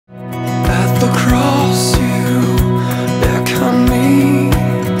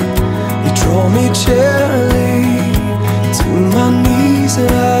gently to my knees, and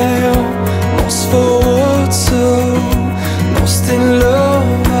I almost forward, so lost in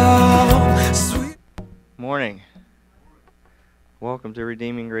love. How sweet. Morning. Welcome to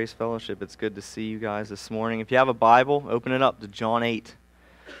Redeeming Grace Fellowship. It's good to see you guys this morning. If you have a Bible, open it up to John 8.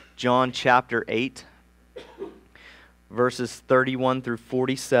 John chapter 8, verses 31 through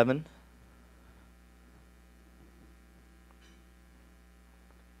 47.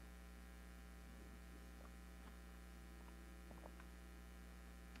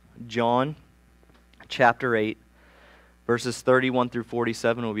 John chapter 8, verses 31 through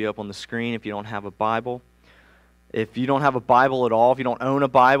 47 will be up on the screen if you don't have a Bible. If you don't have a Bible at all, if you don't own a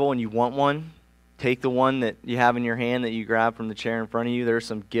Bible and you want one, take the one that you have in your hand that you grab from the chair in front of you. There's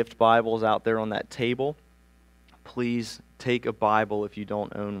some gift Bibles out there on that table. Please take a Bible if you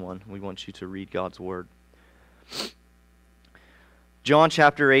don't own one. We want you to read God's Word. John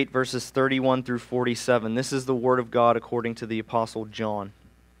chapter 8, verses 31 through 47. This is the Word of God according to the Apostle John.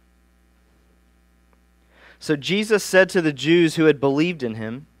 So Jesus said to the Jews who had believed in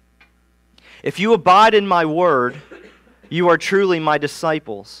him, "If you abide in my word, you are truly my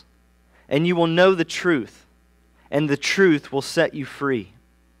disciples, and you will know the truth, and the truth will set you free."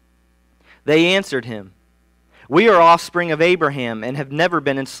 They answered him, "We are offspring of Abraham and have never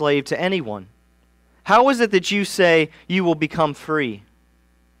been enslaved to anyone. How is it that you say you will become free?"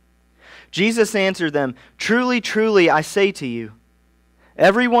 Jesus answered them, "Truly, truly, I say to you,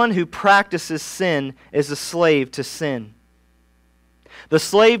 everyone who practices sin is a slave to sin. The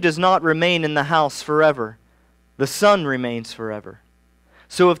slave does not remain in the house forever. The Son remains forever.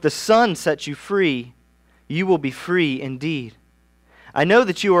 So if the Son sets you free, you will be free indeed. I know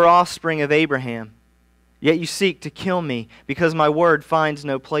that you are offspring of Abraham, yet you seek to kill me because my word finds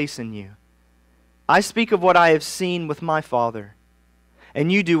no place in you. I speak of what I have seen with my Father,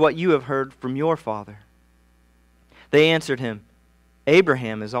 and you do what you have heard from your father." They answered him,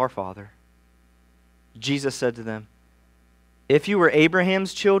 "Abraham is our father." Jesus said to them, "If you were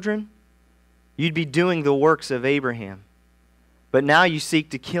Abraham's children, you'd be doing the works of Abraham. But now you seek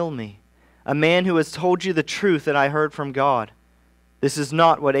to kill me, a man who has told you the truth that I heard from God. This is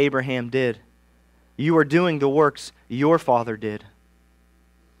not what Abraham did. You are doing the works your father did."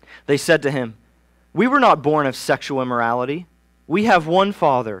 They said to him, "We were not born of sexual immorality. We have one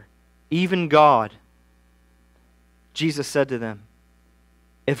Father, even God." Jesus said to them,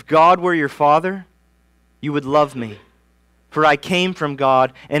 "If God were your Father, you would love me, for I came from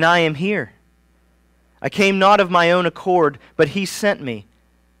God, and I am here. I came not of my own accord, but He sent me.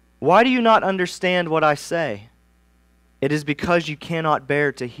 Why do you not understand what I say? It is because you cannot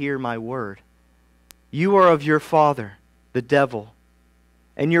bear to hear my word. You are of your father, the devil,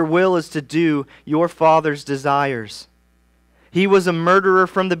 and your will is to do your father's desires. He was a murderer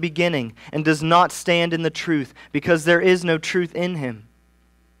from the beginning, and does not stand in the truth, because there is no truth in him.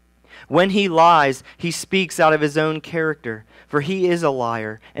 When he lies, he speaks out of his own character, for he is a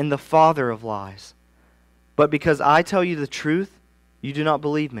liar and the father of lies. But because I tell you the truth, you do not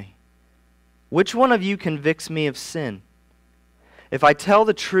believe me. Which one of you convicts me of sin? If I tell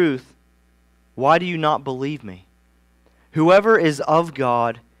the truth, why do you not believe me? Whoever is of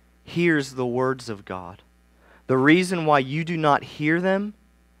God hears the words of God. The reason why you do not hear them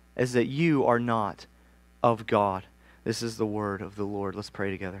is that you are not of God." This is the word of the Lord. Let's pray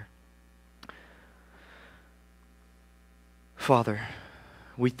together. Father,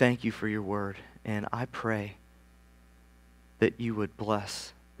 we thank you for your word, and I pray that you would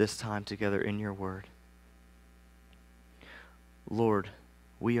bless this time together in your word. Lord,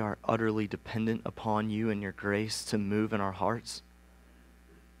 we are utterly dependent upon you and your grace to move in our hearts,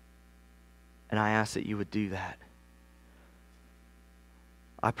 and I ask that you would do that.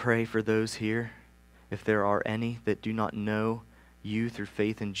 I pray for those here, if there are any that do not know you through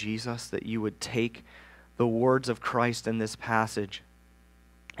faith in Jesus, that you would take the words of Christ in this passage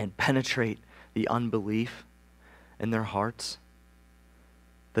and penetrate the unbelief in their hearts,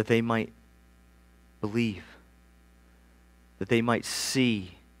 that they might believe, that they might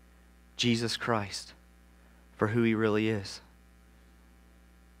see Jesus Christ for who he really is.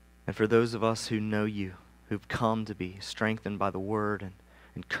 And for those of us who know you, who've come to be strengthened by the word and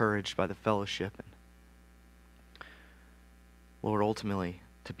encouraged by the fellowship, and Lord, ultimately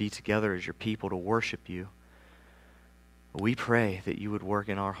to be together as your people to worship you, we pray that you would work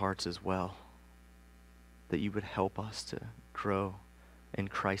in our hearts as well, that you would help us to grow in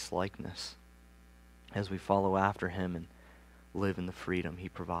Christ-likeness as we follow after him and live in the freedom he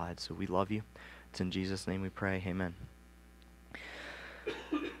provides. So we love you. It's in Jesus' name we pray. Amen.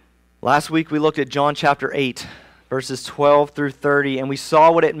 Last week we looked at John chapter 8, verses 12 through 30, and we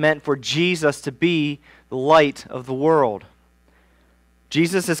saw what it meant for Jesus to be the light of the world.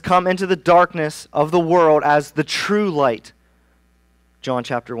 Jesus has come into the darkness of the world as the true light, John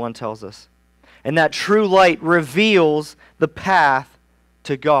chapter 1 tells us. And that true light reveals the path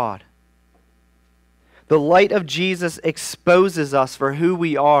to God. The light of Jesus exposes us for who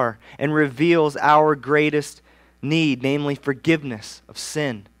we are and reveals our greatest need, namely forgiveness of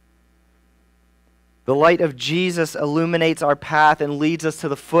sin. The light of Jesus illuminates our path and leads us to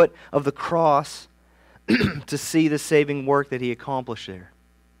the foot of the cross to see the saving work that he accomplished there.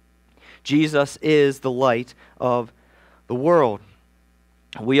 Jesus is the light of the world.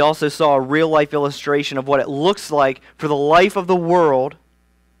 We also saw a real-life illustration of what it looks like for the life of the world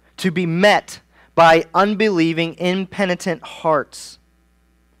to be met by unbelieving, impenitent hearts.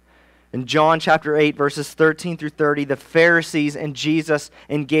 In John chapter 8, verses 13 through 30, the Pharisees and Jesus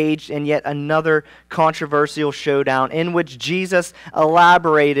engaged in yet another controversial showdown in which Jesus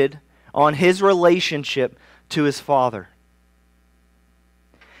elaborated on his relationship to his Father.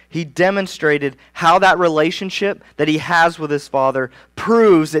 He demonstrated how that relationship that he has with his Father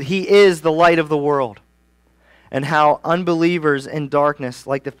proves that he is the light of the world, and how unbelievers in darkness,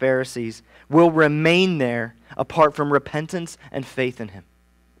 like the Pharisees, will remain there apart from repentance and faith in him.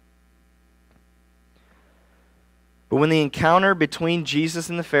 But when the encounter between Jesus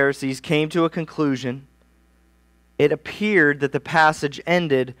and the Pharisees came to a conclusion, it appeared that the passage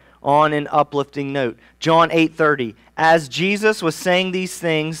ended on an uplifting note. John 8:30, as Jesus was saying these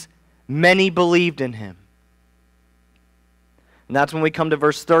things, many believed in him. And that's when we come to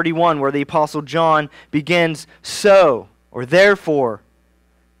verse 31, where the Apostle John begins, so, or therefore,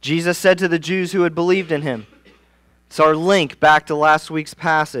 Jesus said to the Jews who had believed in him. It's our link back to last week's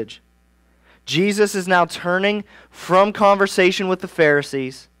passage. Jesus is now turning from conversation with the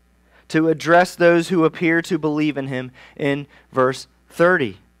Pharisees to address those who appear to believe in him in verse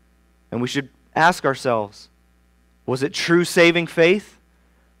 30. And we should ask ourselves, was it true saving faith,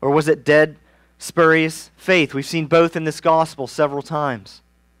 or was it dead, spurious faith? We've seen both in this gospel several times.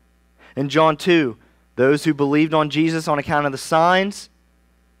 In John 2, those who believed on Jesus on account of the signs,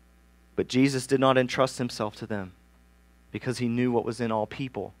 but Jesus did not entrust himself to them because he knew what was in all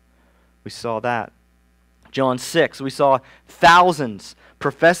people. We saw that. John 6, we saw thousands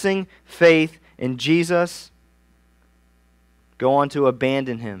professing faith in Jesus go on to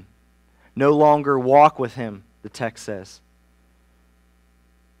abandon him, no longer walk with him, the text says.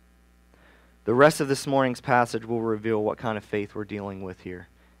 The rest of this morning's passage will reveal what kind of faith we're dealing with here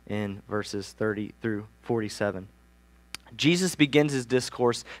in verses 30 through 47. Jesus begins his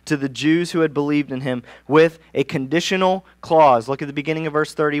discourse to the Jews who had believed in him with a conditional clause. Look at the beginning of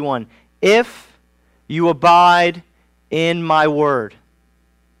verse 31. If you abide in my word.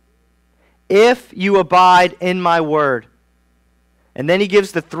 If you abide in my word. And then he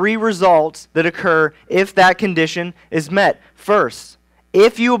gives the three results that occur if that condition is met. First,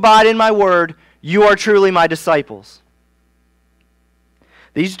 if you abide in my word, you are truly my disciples.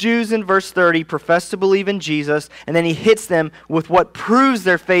 These Jews in verse 30 profess to believe in Jesus, and then he hits them with what proves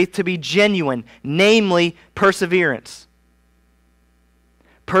their faith to be genuine, namely perseverance.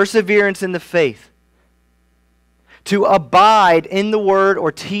 Perseverance in the faith. To abide in the word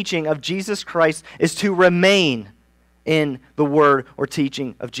or teaching of Jesus Christ is to remain in the word or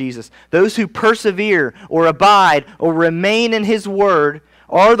teaching of Jesus. Those who persevere or abide or remain in his word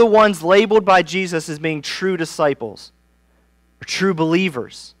are the ones labeled by Jesus as being true disciples or true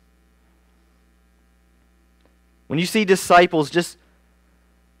believers. When you see disciples, just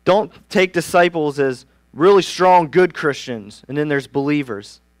don't take disciples as really strong, good Christians, and then there's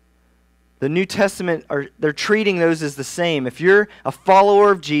believers. The New Testament, they're treating those as the same. If you're a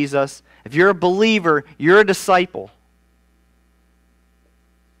follower of Jesus, if you're a believer, you're a disciple.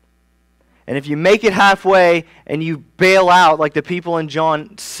 And if you make it halfway and you bail out like the people in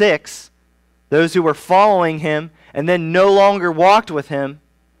John 6, those who were following him and then no longer walked with him,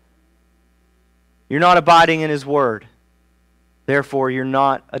 you're not abiding in his word. Therefore, you're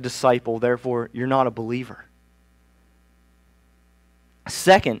not a disciple. Therefore, you're not a believer.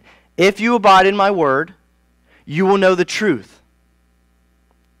 Second, if you abide in my word, you will know the truth.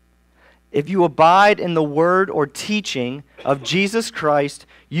 If you abide in the word or teaching of Jesus Christ,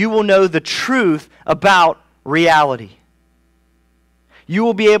 you will know the truth about reality. You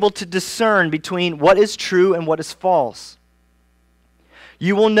will be able to discern between what is true and what is false.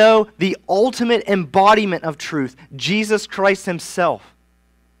 You will know the ultimate embodiment of truth, Jesus Christ himself.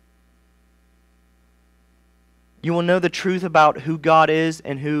 You will know the truth about who God is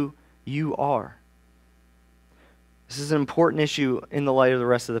and who you are. This is an important issue in the light of the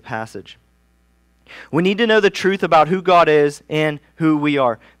rest of the passage. We need to know the truth about who God is and who we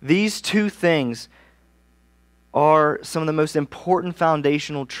are. These two things are some of the most important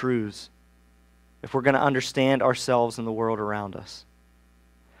foundational truths if we're going to understand ourselves and the world around us.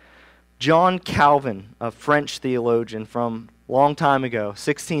 John Calvin, a French theologian from a long time ago,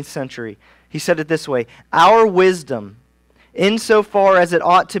 16th century, he said it this way: "Our wisdom, insofar as it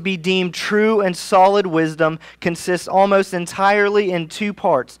ought to be deemed true and solid wisdom, consists almost entirely in two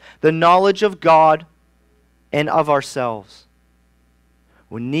parts: the knowledge of God and of ourselves."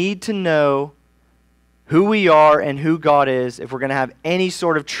 We need to know who we are and who God is if we're going to have any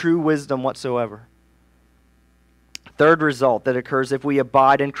sort of true wisdom whatsoever. Third result that occurs if we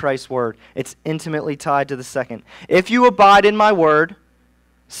abide in Christ's word. It's intimately tied to the second. If you abide in my word,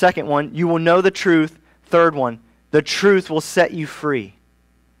 second one, you will know the truth. Third one, the truth will set you free.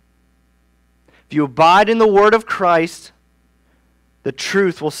 If you abide in the word of Christ, the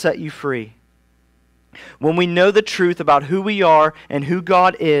truth will set you free. When we know the truth about who we are and who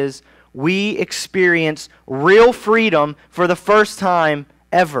God is, we experience real freedom for the first time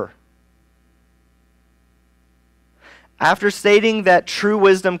ever. After stating that true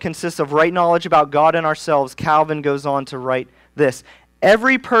wisdom consists of right knowledge about God and ourselves, Calvin goes on to write this: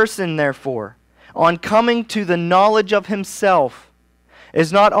 "Every person, therefore, on coming to the knowledge of himself,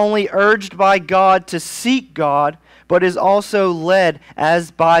 is not only urged by God to seek God, but is also led as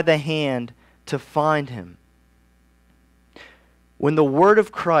by the hand to find him." When the word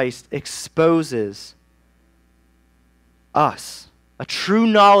of Christ exposes us, a true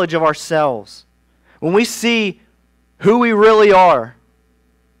knowledge of ourselves, when we see who we really are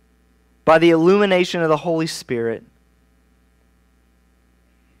by the illumination of the Holy Spirit,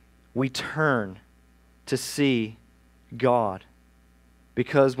 we turn to see God.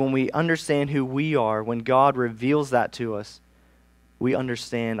 Because when we understand who we are, when God reveals that to us, we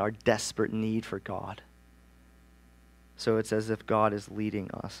understand our desperate need for God. So it's as if God is leading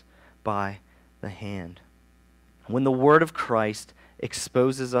us by the hand. When the word of Christ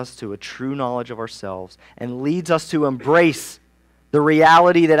exposes us to a true knowledge of ourselves and leads us to embrace the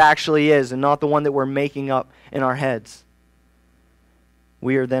reality that actually is and not the one that we're making up in our heads,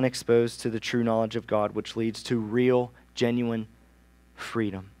 we are then exposed to the true knowledge of God, which leads to real, genuine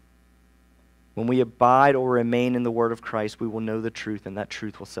freedom. When we abide or remain in the word of Christ, we will know the truth, and that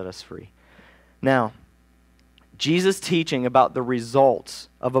truth will set us free. Now, Jesus' teaching about the results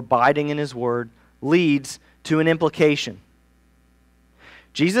of abiding in his word leads to an implication.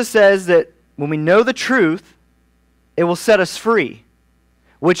 Jesus says that when we know the truth, it will set us free,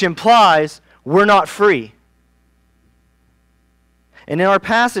 which implies we're not free. And in our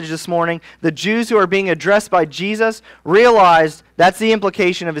passage this morning, the Jews who are being addressed by Jesus realized that's the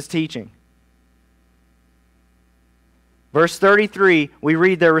implication of his teaching. Verse 33, we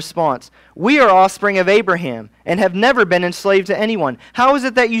read their response: "We are offspring of Abraham and have never been enslaved to anyone. How is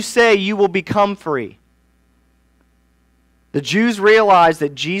it that you say you will become free?" The Jews realized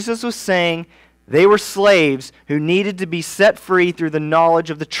that Jesus was saying they were slaves who needed to be set free through the knowledge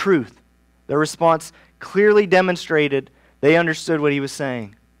of the truth. Their response clearly demonstrated they understood what he was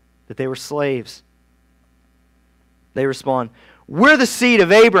saying, that they were slaves. They respond, "We're the seed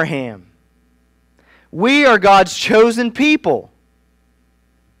of Abraham. We are God's chosen people.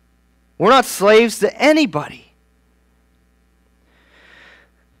 We're not slaves to anybody."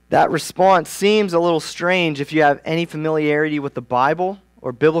 That response seems a little strange if you have any familiarity with the Bible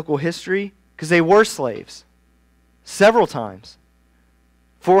or biblical history, because they were slaves several times.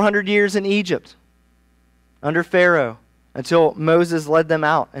 400 years in Egypt under Pharaoh until Moses led them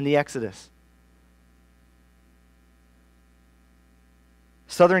out in the Exodus.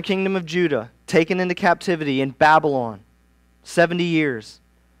 Southern kingdom of Judah taken into captivity in Babylon, 70 years.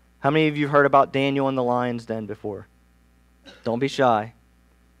 How many of you have heard about Daniel in the lion's den before? Don't be shy.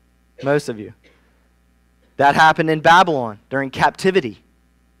 Most of you. That happened in Babylon during captivity.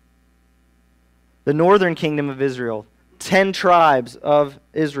 The northern kingdom of Israel, 10 tribes of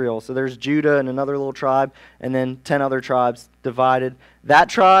Israel. So there's Judah and another little tribe, and then 10 other tribes divided. That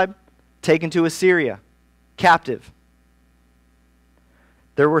tribe taken to Assyria, captive.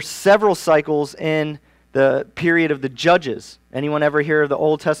 There were several cycles in the period of the Judges. Anyone ever hear of the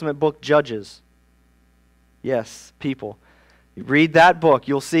Old Testament book Judges? Yes, people. You read that book,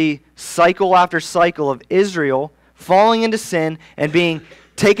 you'll see cycle after cycle of Israel falling into sin and being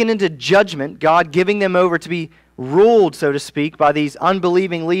taken into judgment, God giving them over to be ruled, so to speak, by these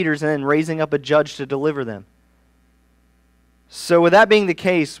unbelieving leaders and then raising up a judge to deliver them. So with that being the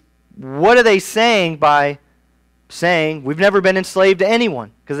case, what are they saying by saying we've never been enslaved to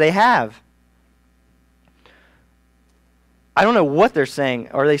anyone? Because they have. I don't know what they're saying.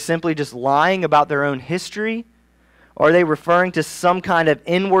 Are they simply just lying about their own history? Or are they referring to some kind of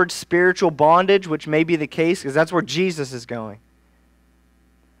inward spiritual bondage, which may be the case, because that's where Jesus is going.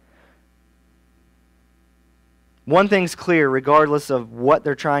 One thing's clear, regardless of what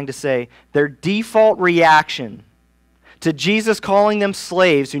they're trying to say. Their default reaction to Jesus calling them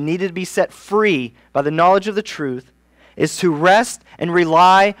slaves who needed to be set free by the knowledge of the truth is to rest and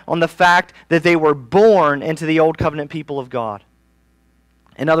rely on the fact that they were born into the Old Covenant people of God.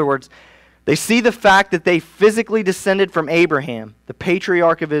 In other words, they see the fact that they physically descended from Abraham, the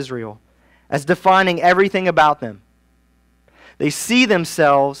patriarch of Israel, as defining everything about them. They see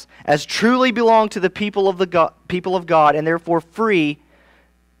themselves as truly belong to the people of God and therefore free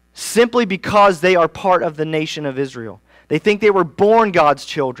simply because they are part of the nation of Israel. They think they were born God's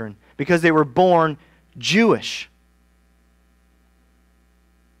children because they were born Jewish.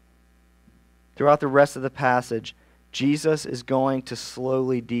 Throughout the rest of the passage, Jesus is going to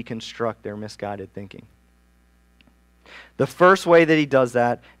slowly deconstruct their misguided thinking. The first way that he does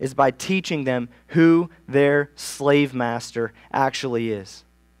that is by teaching them who their slave master actually is.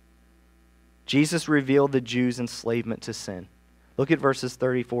 Jesus revealed the Jews' enslavement to sin. Look at verses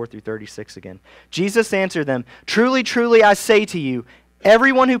 34 through 36 again. Jesus answered them, "Truly, truly, I say to you,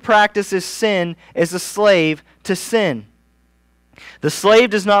 everyone who practices sin is a slave to sin. The slave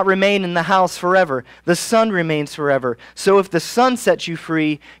does not remain in the house forever. The Son remains forever. So if the Son sets you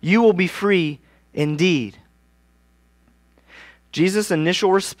free, you will be free indeed." Jesus'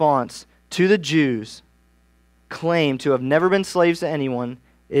 initial response to the Jews claimed to have never been slaves to anyone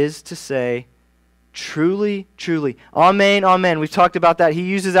is to say, "Truly, truly, amen, amen." We've talked about that. He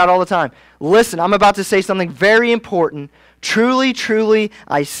uses that all the time. Listen, I'm about to say something very important. Truly, truly,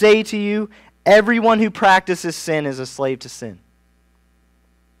 I say to you, everyone who practices sin is a slave to sin.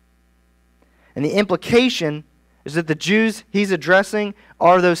 And the implication is that the Jews he's addressing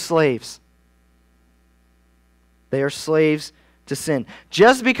are those slaves. They are slaves to sin.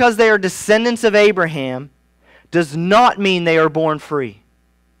 Just because they are descendants of Abraham does not mean they are born free.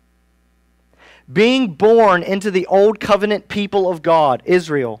 Being born into the Old Covenant people of God,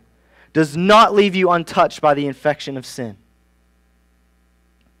 Israel, does not leave you untouched by the infection of sin.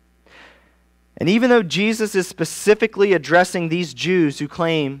 And even though Jesus is specifically addressing these Jews who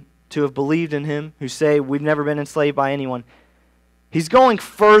claim to have believed in him, who say, "We've never been enslaved by anyone," he's going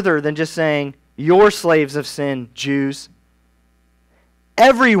further than just saying, "You're slaves of sin, Jews."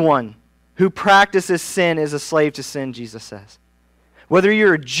 Everyone who practices sin is a slave to sin, Jesus says. Whether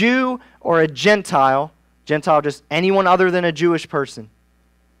you're a Jew or a Gentile just anyone other than a Jewish person.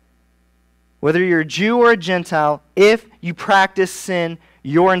 Whether you're a Jew or a Gentile, if you practice sin,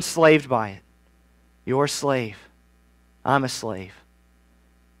 you're enslaved by it. You're a slave. I'm a slave.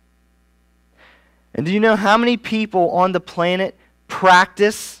 And do you know how many people on the planet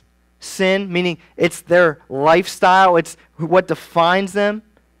practice sin, meaning it's their lifestyle, it's what defines them?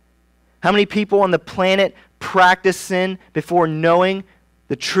 How many people on the planet practice sin before knowing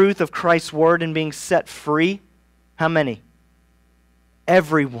the truth of Christ's word and being set free? How many?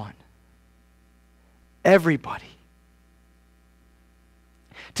 Everyone. Everybody.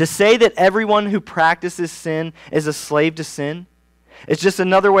 To say that everyone who practices sin is a slave to sin is just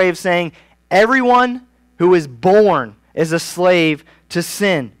another way of saying everyone who is born is a slave to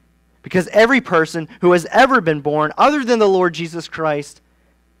sin. Because every person who has ever been born, other than the Lord Jesus Christ,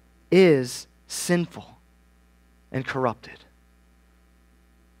 is sinful and corrupted.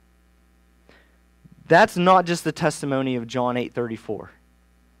 That's not just the testimony of John 8:34.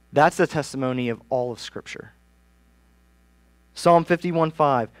 That's the testimony of all of Scripture. Psalm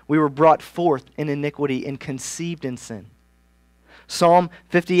 51:5, we were brought forth in iniquity and conceived in sin. Psalm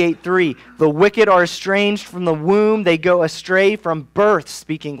 58:3, the wicked are estranged from the womb, they go astray from birth,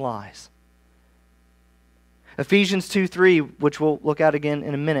 speaking lies. Ephesians 2:3, which we'll look at again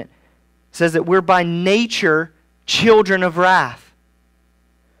in a minute, says that we're by nature children of wrath,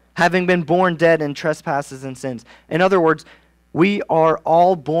 having been born dead in trespasses and sins. In other words, we are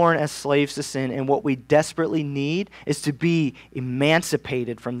all born as slaves to sin, and what we desperately need is to be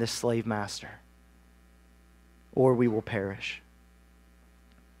emancipated from this slave master, or we will perish.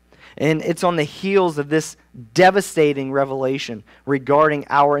 And it's on the heels of this devastating revelation regarding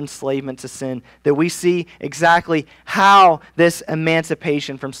our enslavement to sin that we see exactly how this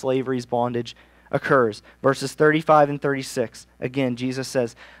emancipation from slavery's bondage occurs. Verses 35 and 36. Again, Jesus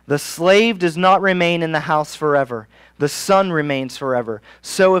says, "The slave does not remain in the house forever. The Son remains forever.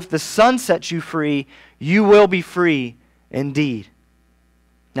 So if the Son sets you free, you will be free indeed."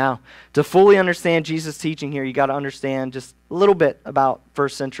 Now, to fully understand Jesus' teaching here, you got to understand just a little bit about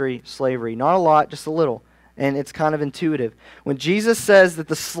first century slavery. Not a lot, just a little. and it's kind of intuitive. When Jesus says that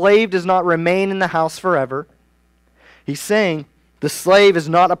the slave does not remain in the house forever, he's saying the slave is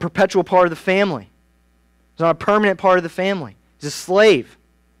not a perpetual part of the family. He's not a permanent part of the family. He's a slave.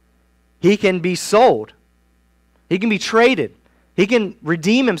 He can be sold. He can be traded. He can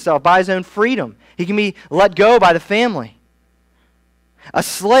redeem himself by his own freedom. He can be let go by the family. A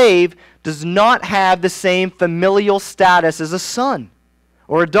slave does not have the same familial status as a son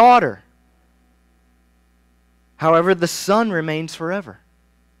or a daughter. However, the son remains forever.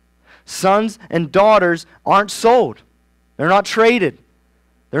 Sons and daughters aren't sold. They're not traded.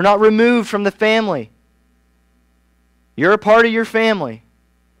 They're not removed from the family. You're a part of your family.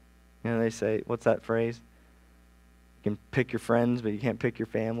 You know, they say, what's that phrase? You can pick your friends, but you can't pick your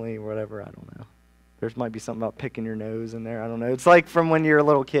family or whatever. I don't know. There might be something about picking your nose in there. I don't know. It's like from when you're a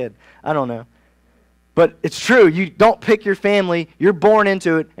little kid. I don't know. But it's true. You don't pick your family. You're born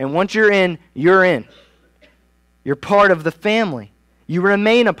into it. And once you're in, you're in. You're part of the family. You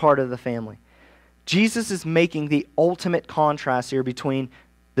remain a part of the family. Jesus is making the ultimate contrast here between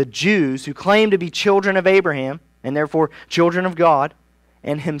the Jews who claim to be children of Abraham and therefore children of God,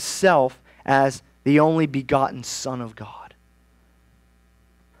 and himself as the only begotten Son of God.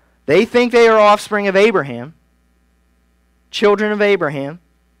 They think they are offspring of Abraham, children of Abraham,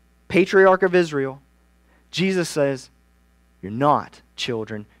 patriarch of Israel. Jesus says, you're not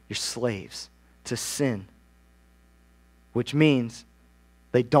children, you're slaves to sin, which means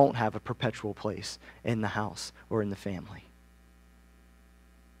they don't have a perpetual place in the house or in the family.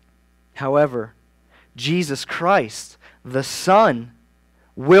 However, Jesus Christ, the Son,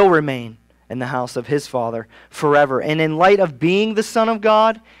 will remain in the house of his Father forever. And in light of being the Son of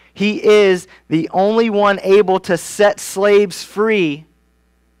God, he is the only one able to set slaves free,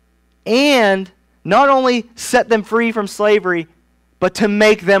 and not only set them free from slavery, but to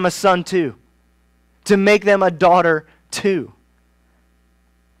make them a son too, to make them a daughter too.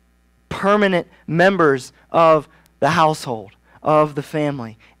 Permanent members of the household, of the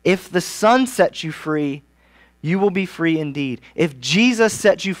family. If the Son sets you free, you will be free indeed. If Jesus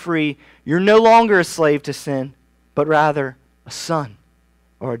sets you free, you're no longer a slave to sin, but rather a son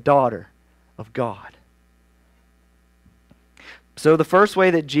or a daughter of God. So the first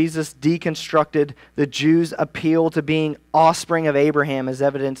way that Jesus deconstructed the Jews' appeal to being offspring of Abraham as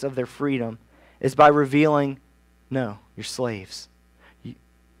evidence of their freedom is by revealing, no, you're slaves.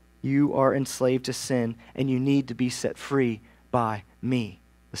 You are enslaved to sin, and you need to be set free by me,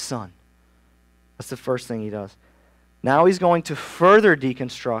 the Son. That's the first thing he does. Now he's going to further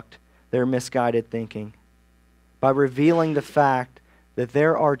deconstruct their misguided thinking by revealing the fact that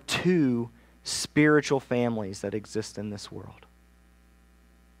there are two spiritual families that exist in this world.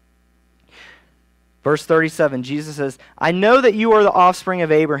 Verse 37, Jesus says, I know that you are the offspring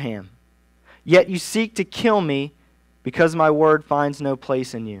of Abraham, yet you seek to kill me because my word finds no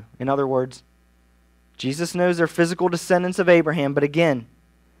place in you. In other words, Jesus knows they're physical descendants of Abraham, but again,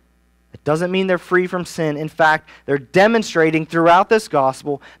 it doesn't mean they're free from sin. In fact, they're demonstrating throughout this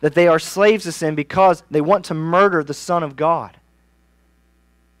gospel that they are slaves to sin because they want to murder the Son of God.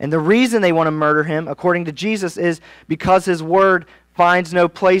 And the reason they want to murder him, according to Jesus, is because his word finds no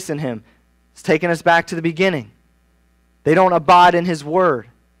place in him. It's taking us back to the beginning. They don't abide in his word.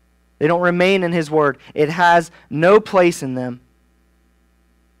 They don't remain in his word. It has no place in them.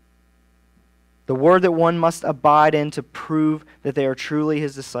 The word that one must abide in to prove that they are truly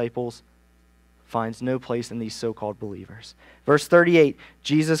his disciples finds no place in these so-called believers. Verse 38,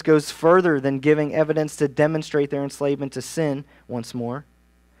 Jesus goes further than giving evidence to demonstrate their enslavement to sin once more.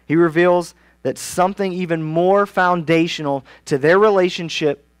 He reveals that something even more foundational to their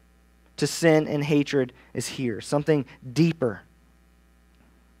relationship to sin and hatred is here. Something deeper.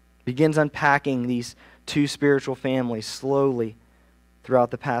 Begins unpacking these two spiritual families slowly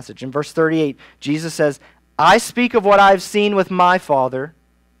throughout the passage. In verse 38, Jesus says, I speak of what I have seen with my Father,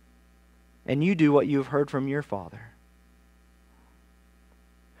 and you do what you have heard from your father.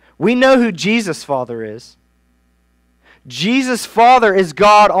 We know who Jesus' Father is. Jesus' Father is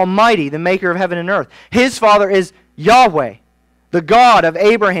God Almighty, the maker of heaven and earth. His Father is Yahweh, the God of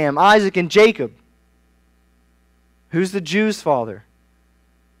Abraham, Isaac, and Jacob. Who's the Jews' father?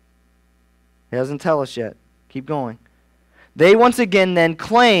 He doesn't tell us yet. Keep going. They once again then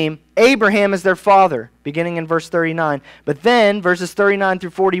claim Abraham as their father, beginning in verse 39. But then, verses 39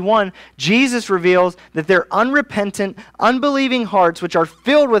 through 41, Jesus reveals that their unrepentant, unbelieving hearts, which are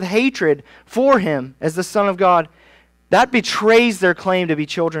filled with hatred for him as the Son of God, that betrays their claim to be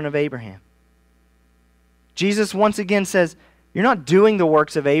children of Abraham. Jesus once again says, you're not doing the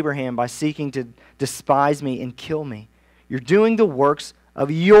works of Abraham by seeking to despise me and kill me. You're doing the works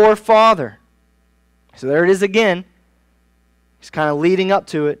of your father. So there it is again. He's kind of leading up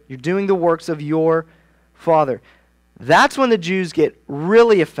to it. You're doing the works of your father. That's when the Jews get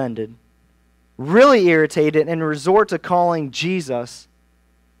really offended, really irritated, and resort to calling Jesus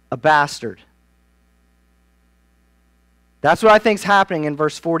a bastard. That's what I think is happening in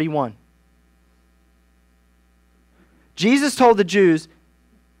verse 41. Jesus told the Jews,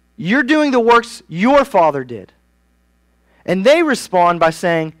 you're doing the works your father did. And they respond by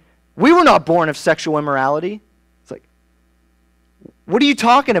saying, we were not born of sexual immorality. It's like, what are you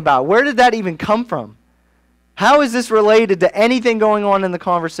talking about? Where did that even come from? How is this related to anything going on in the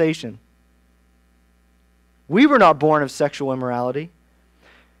conversation? We were not born of sexual immorality.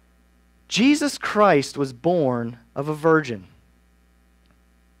 Jesus Christ was born of a virgin.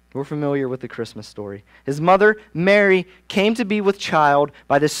 We're familiar with the Christmas story. His mother, Mary, came to be with child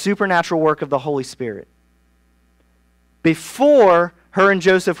by the supernatural work of the Holy Spirit before her and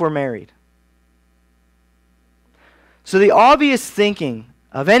Joseph were married. So the obvious thinking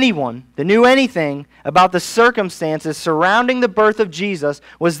of anyone that knew anything about the circumstances surrounding the birth of Jesus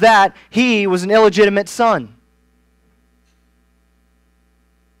was that he was an illegitimate son.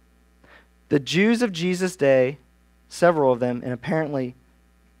 The Jews of Jesus' day, several of them, and apparently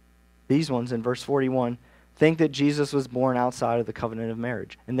these ones in verse 41, think that Jesus was born outside of the covenant of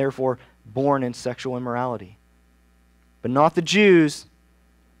marriage and therefore born in sexual immorality. But not the Jews,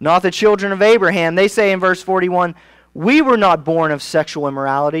 not the children of Abraham. They say in verse 41, we were not born of sexual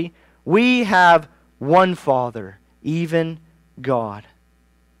immorality. We have one Father, even God.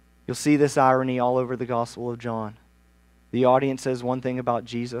 You'll see this irony all over the Gospel of John. The audience says one thing about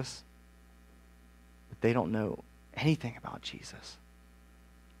Jesus, but they don't know anything about Jesus.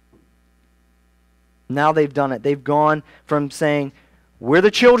 Now they've done it. They've gone from saying, we're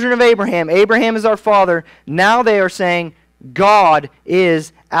the children of Abraham. Abraham is our father. Now they are saying, God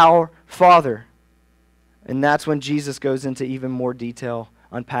is our Father. And that's when Jesus goes into even more detail,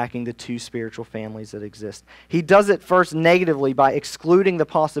 unpacking the two spiritual families that exist. He does it first negatively by excluding the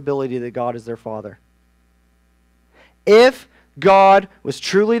possibility that God is their Father. If God was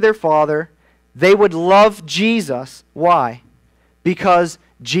truly their Father, they would love Jesus. Why? Because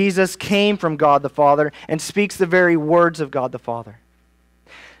Jesus came from God the Father and speaks the very words of God the Father.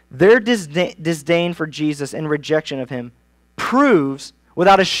 Their disdain for Jesus and rejection of him proves,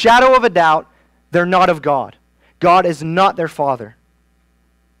 without a shadow of a doubt, they're not of God. God is not their Father.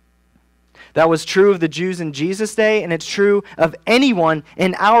 That was true of the Jews in Jesus' day, and it's true of anyone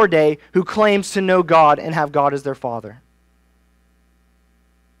in our day who claims to know God and have God as their Father.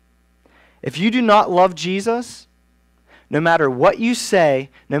 If you do not love Jesus, no matter what you say,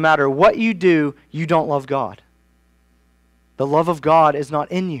 no matter what you do, you don't love God. The love of God is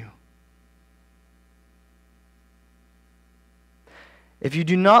not in you. If you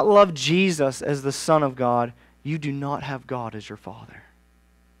do not love Jesus as the Son of God, you do not have God as your Father.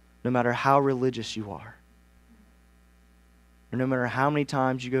 No matter how religious you are. Or no matter how many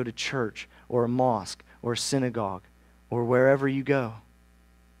times you go to church or a mosque or a synagogue or wherever you go.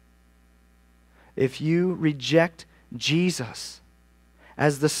 If you reject Jesus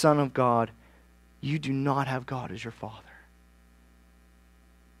as the Son of God, you do not have God as your Father.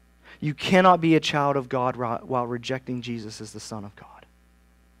 You cannot be a child of God while rejecting Jesus as the Son of God.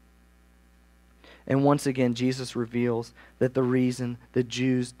 And once again, Jesus reveals that the reason the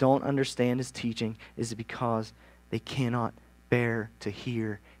Jews don't understand his teaching is because they cannot bear to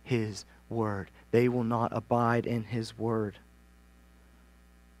hear his word. They will not abide in his word.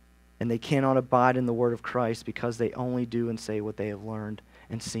 And they cannot abide in the word of Christ because they only do and say what they have learned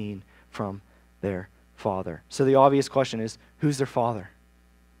and seen from their father. So the obvious question is, who's their father?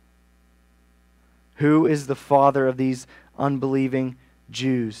 Who is the father of these unbelieving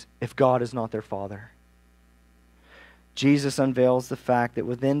Jews if God is not their Father? Jesus unveils the fact that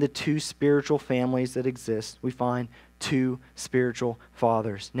within the two spiritual families that exist, we find two spiritual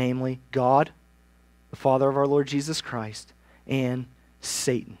fathers, namely God, the Father of our Lord Jesus Christ, and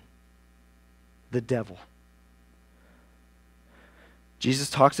Satan, the devil. Jesus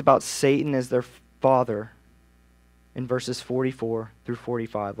talks about Satan as their father in verses 44 through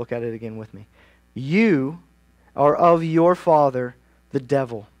 45. Look at it again with me. You are of your father, the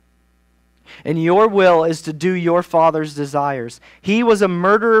devil, and your will is to do your father's desires. He was a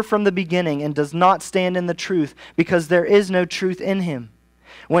murderer from the beginning and does not stand in the truth because there is no truth in him.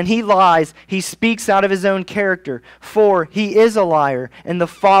 When he lies, he speaks out of his own character, for he is a liar and the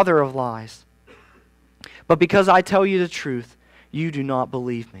father of lies. But because I tell you the truth, you do not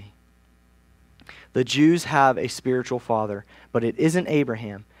believe me. The Jews have a spiritual father, but it isn't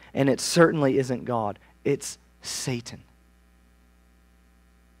Abraham, and it certainly isn't God. It's Satan.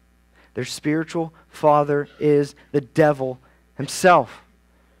 Their spiritual father is the devil himself.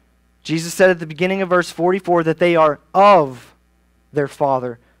 Jesus said at the beginning of verse 44 that they are of their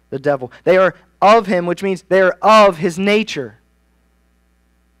father, the devil. They are of him, which means they are of his nature.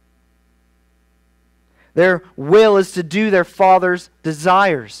 Their will is to do their father's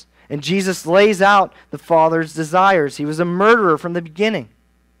desires. And Jesus lays out the father's desires. He was a murderer from the beginning.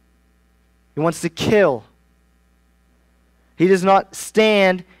 He wants to kill. He does not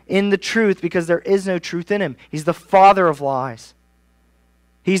stand in the truth because there is no truth in him. He's the father of lies.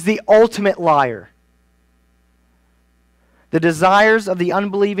 He's the ultimate liar. The desires of the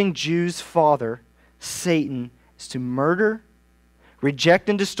unbelieving Jew's father, Satan, is to murder, reject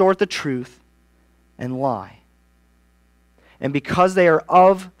and distort the truth, and lie. And because they are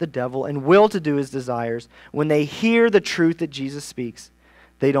of the devil and will to do his desires, when they hear the truth that Jesus speaks,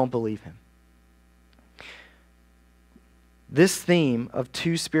 they don't believe him. This theme of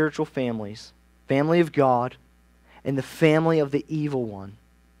two spiritual families, family of God and the family of the evil one,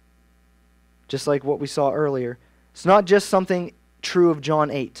 just like what we saw earlier, it's not just something true of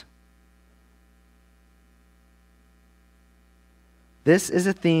John 8. This is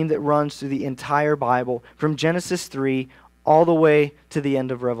a theme that runs through the entire Bible, from Genesis 3 all the way to the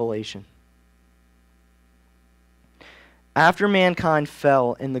end of Revelation. After mankind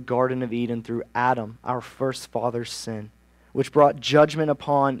fell in the Garden of Eden through Adam, our first father's sin, which brought judgment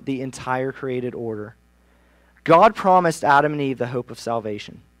upon the entire created order, God promised Adam and Eve the hope of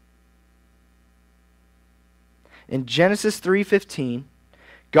salvation. In Genesis 3:15,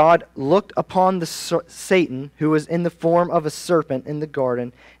 God looked upon the Satan, who was in the form of a serpent in the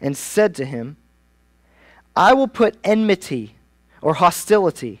garden, and said to him, I will put enmity or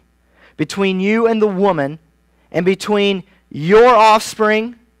hostility between you and the woman, and between your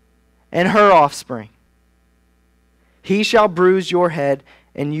offspring and her offspring. He shall bruise your head,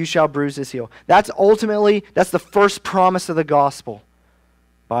 and you shall bruise his heel. That's the first promise of the gospel,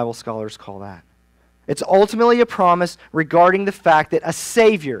 Bible scholars call that. It's ultimately a promise regarding the fact that a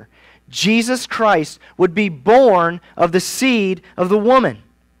Savior, Jesus Christ, would be born of the seed of the woman,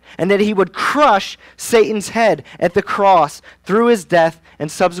 and that he would crush Satan's head at the cross through his death and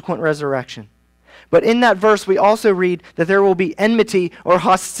subsequent resurrection. But in that verse, we also read that there will be enmity or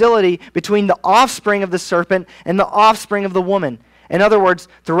hostility between the offspring of the serpent and the offspring of the woman. In other words,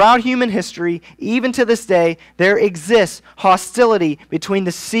 throughout human history, even to this day, there exists hostility between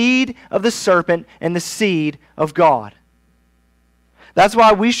the seed of the serpent and the seed of God. That's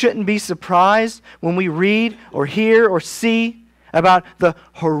why we shouldn't be surprised when we read or hear or see about the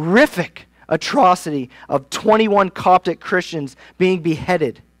horrific atrocity of 21 Coptic Christians being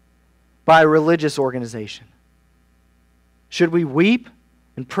beheaded by a religious organization. Should we weep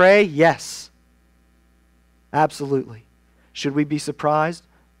and pray? Yes. Absolutely. Should we be surprised?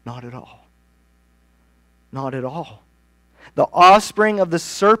 Not at all. Not at all. The offspring of the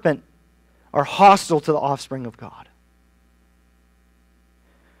serpent are hostile to the offspring of God.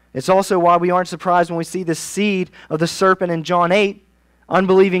 It's also why we aren't surprised when we see the seed of the serpent in John 8,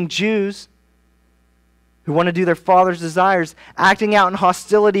 unbelieving Jews who want to do their father's desires, acting out in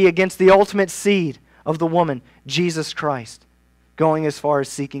hostility against the ultimate seed of the woman, Jesus Christ, going as far as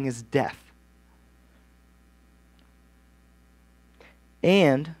seeking his death.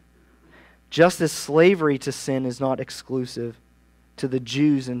 And just as slavery to sin is not exclusive to the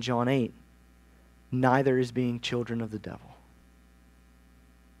Jews in John 8, neither is being children of the devil.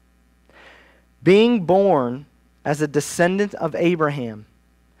 Being born as a descendant of Abraham,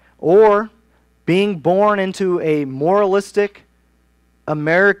 or being born into a moralistic,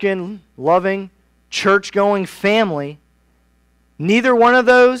 American-loving, church-going family, neither one of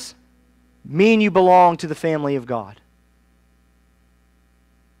those mean you belong to the family of God.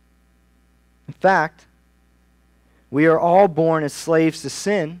 In fact, we are all born as slaves to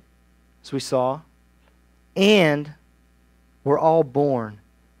sin, as we saw, and we're all born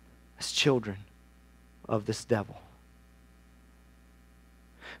as children of this devil.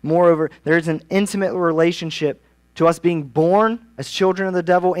 Moreover, there is an intimate relationship to us being born as children of the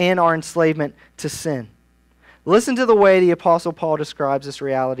devil and our enslavement to sin. Listen to the way the Apostle Paul describes this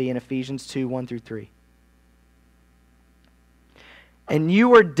reality in Ephesians 2, 1 through 3. And you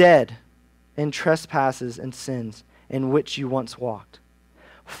were dead in trespasses and sins in which you once walked,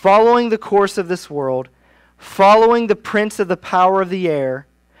 following the course of this world, following the prince of the power of the air,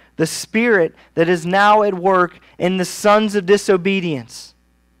 the spirit that is now at work in the sons of disobedience,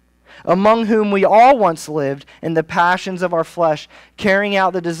 among whom we all once lived in the passions of our flesh, carrying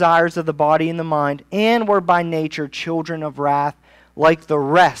out the desires of the body and the mind, and were by nature children of wrath like the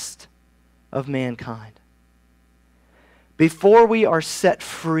rest of mankind. Before we are set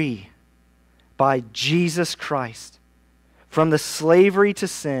free by Jesus Christ from the slavery to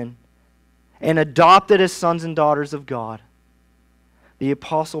sin and adopted as sons and daughters of God, the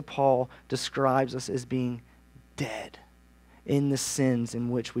Apostle Paul describes us as being dead in the sins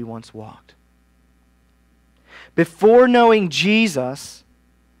in which we once walked. Before knowing Jesus,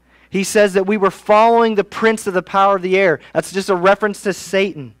 he says that we were following the prince of the power of the air. That's just a reference to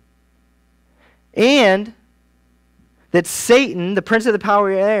Satan. And that Satan, the prince of the power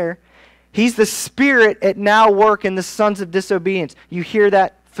of the air, he's the spirit at now work in the sons of disobedience. You hear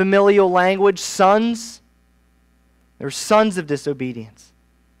that familial language, sons? They're sons of disobedience.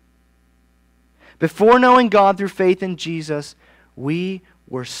 Before knowing God through faith in Jesus, we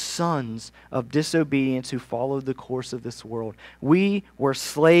were sons of disobedience who followed the course of this world. We were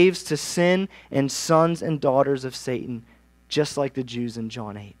slaves to sin and sons and daughters of Satan, just like the Jews in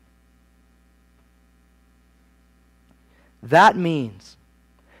John 8. That means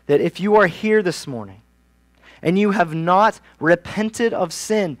that if you are here this morning and you have not repented of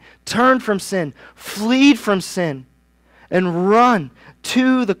sin, turned from sin, fleed from sin, and run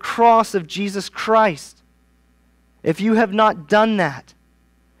to the cross of Jesus Christ, if you have not done that,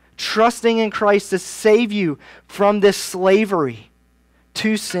 trusting in Christ to save you from this slavery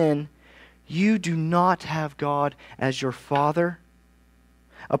to sin, you do not have God as your Father.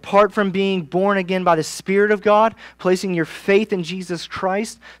 Apart from being born again by the Spirit of God, placing your faith in Jesus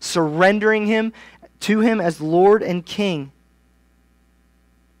Christ, surrendering Him to Him as Lord and King,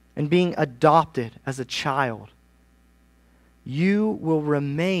 and being adopted as a child, you will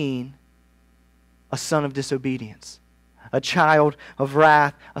remain a son of disobedience, a child of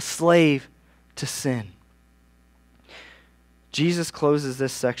wrath, a slave to sin. Jesus closes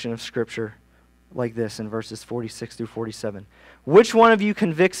this section of Scripture like this in verses 46 through 47. Which one of you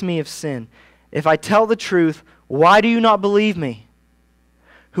convicts me of sin? If I tell the truth, why do you not believe me?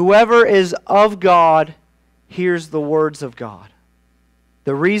 Whoever is of God hears the words of God.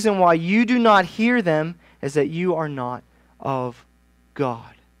 The reason why you do not hear them is that you are not of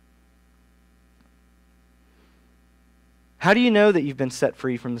God. How do you know that you've been set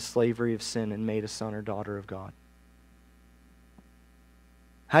free from the slavery of sin and made a son or daughter of God?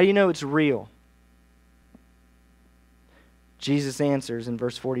 How do you know it's real? Jesus answers in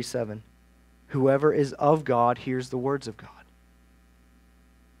verse 47, whoever is of God hears the words of God.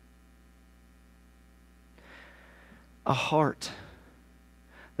 A heart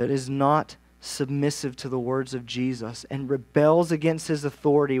that is not submissive to the words of Jesus and rebels against His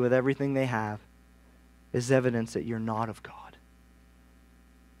authority with everything they have is evidence that you're not of God.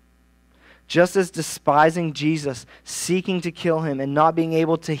 Just as despising Jesus, seeking to kill Him, and not being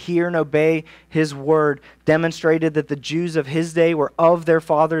able to hear and obey His word demonstrated that the Jews of His day were of their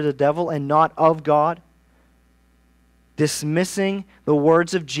father the devil and not of God, dismissing the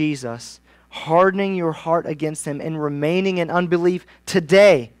words of Jesus, hardening your heart against Him, and remaining in unbelief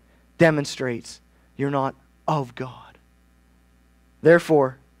today demonstrates you're not of God.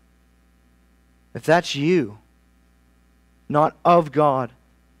 Therefore, if that's you, not of God,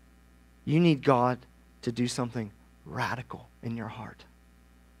 you need God to do something radical in your heart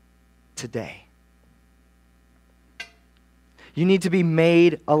today. You need to be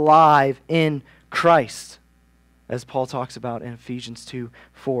made alive in Christ, as Paul talks about in Ephesians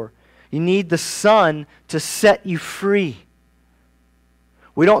 2:4. You need the Son to set you free.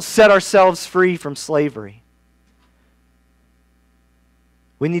 We don't set ourselves free from slavery.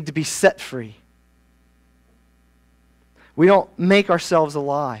 We need to be set free. We don't make ourselves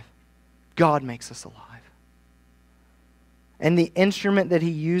alive. God makes us alive. And the instrument that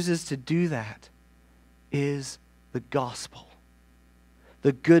He uses to do that is the gospel.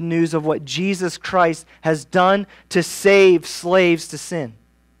 The good news of what Jesus Christ has done to save slaves to sin.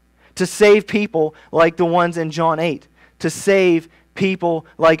 To save people like the ones in John 8. To save people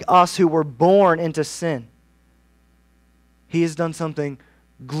like us who were born into sin. He has done something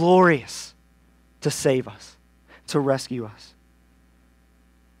glorious to save us, to rescue us.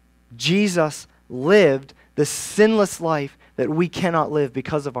 Jesus lived the sinless life that we cannot live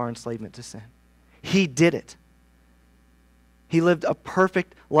because of our enslavement to sin. He did it. He lived a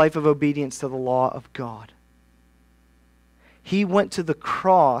perfect life of obedience to the law of God. He went to the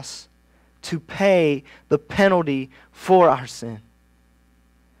cross to pay the penalty for our sin.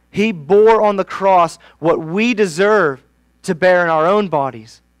 He bore on the cross what we deserve to bear in our own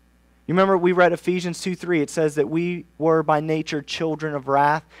bodies. You remember we read Ephesians 2:3. It says that we were by nature children of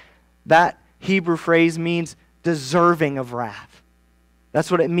wrath. That Hebrew phrase means deserving of wrath.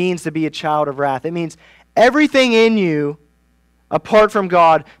 That's what it means to be a child of wrath. It means everything in you, apart from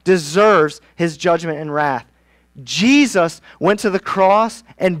God, deserves His judgment and wrath. Jesus went to the cross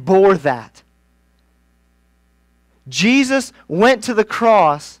and bore that. Jesus went to the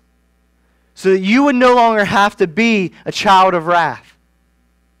cross so that you would no longer have to be a child of wrath.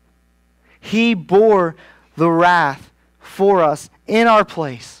 He bore the wrath for us in our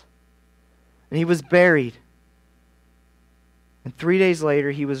place. And he was buried. And 3 days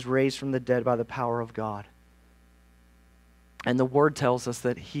later, he was raised from the dead by the power of God. And the Word tells us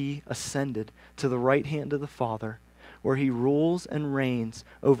that he ascended to the right hand of the Father, where he rules and reigns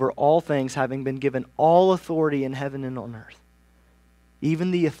over all things, having been given all authority in heaven and on earth,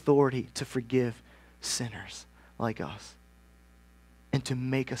 even the authority to forgive sinners like us and to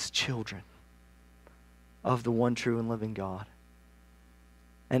make us children of the one true and living God.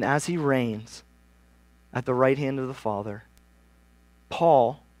 And as he reigns at the right hand of the Father,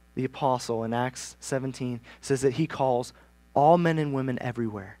 Paul, the apostle, in Acts 17, says that he calls all men and women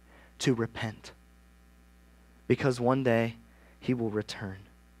everywhere to repent, because one day he will return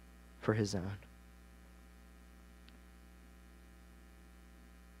for his own.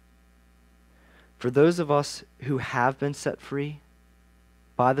 For those of us who have been set free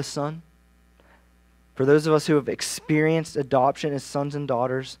by the Son, for those of us who have experienced adoption as sons and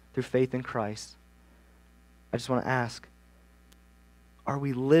daughters through faith in Christ, I just want to ask, are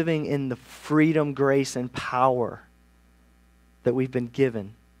we living in the freedom, grace, and power that we've been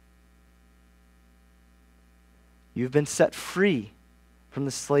given? You've been set free from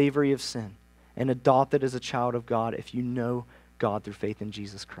the slavery of sin and adopted as a child of God if you know God through faith in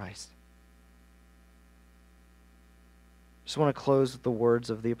Jesus Christ. Just want to close with the words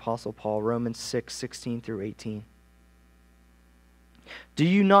of the Apostle Paul, Romans 6:16 through 18. Do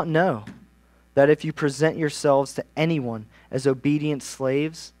you not know that if you present yourselves to anyone as obedient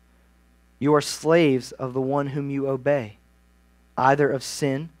slaves, you are slaves of the one whom you obey, either of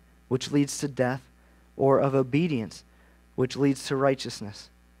sin, which leads to death, or of obedience, which leads to righteousness?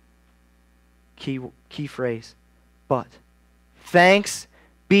 Key phrase. But thanks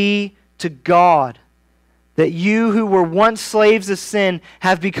be to God that you who were once slaves of sin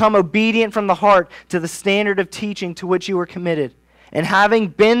have become obedient from the heart to the standard of teaching to which you were committed, and having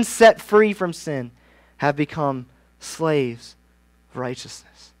been set free from sin, have become slaves of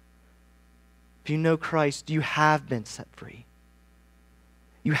righteousness. If you know Christ, you have been set free.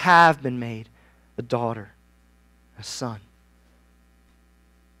 You have been made a daughter, a son.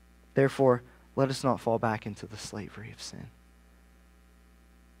 Therefore, let us not fall back into the slavery of sin.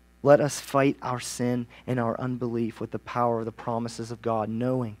 Let us fight our sin and our unbelief with the power of the promises of God,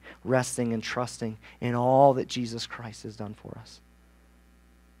 knowing, resting, and trusting in all that Jesus Christ has done for us.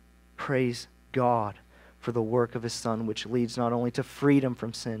 Praise God for the work of his Son, which leads not only to freedom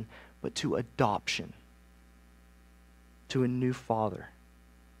from sin, but to adoption, to a new Father,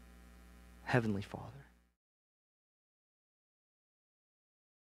 Heavenly Father.